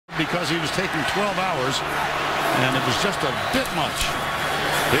because he was taking 12 hours, and it was just a bit much.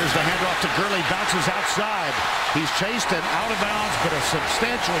 Here's the handoff to Gurley, bounces outside. He's chased and out of bounds, but a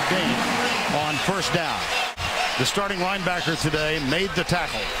substantial gain on first down. The starting linebacker today made the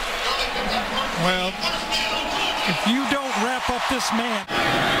tackle. Well, if you don't wrap up this man.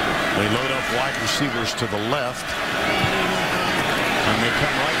 They load up wide receivers to the left, and they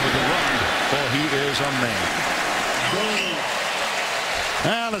come right with the run. Oh, he is a man.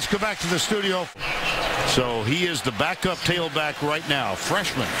 Now let's go back to the studio. So he is the backup tailback right now,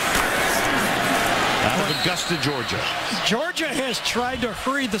 freshman out of Augusta, Georgia. Georgia has tried to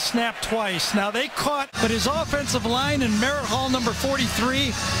hurry the snap twice. Now they caught, but his offensive line and Merritt Hall, number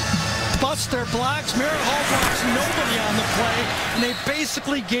 43, bust their blocks. Merritt Hall blocks nobody on the play, and they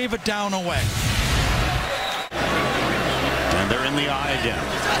basically gave it down away. And they're in the eye again.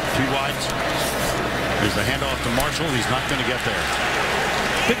 Two wides. There's the handoff to Marshall. He's not going to get there.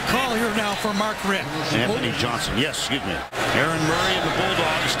 Big call here now for Mark Ritt. Anthony Johnson. Yes, excuse me. Aaron Murray and the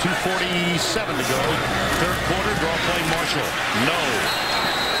Bulldogs. 2:47 to go. Third quarter. Draw play Marshall. No.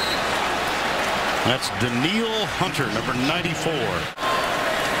 That's Daniil Hunter, number 94.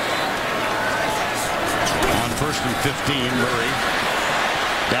 On 1st and 15, Murray.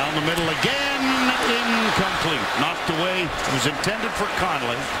 Down the middle again. Incomplete. Knocked away. It was intended for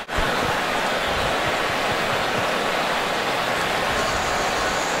Conley.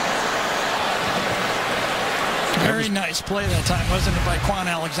 Very nice play that time, wasn't it, by Kwon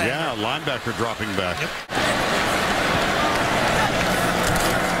Alexander? Yeah, linebacker dropping back. Yep.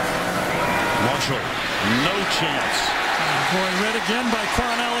 Marshall, no chance. Boy, read again by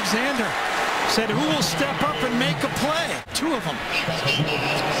Kwon Alexander. Said, who will step up and make a play? Two of them.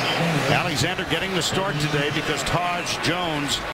 Alexander getting the start today because Taj Jones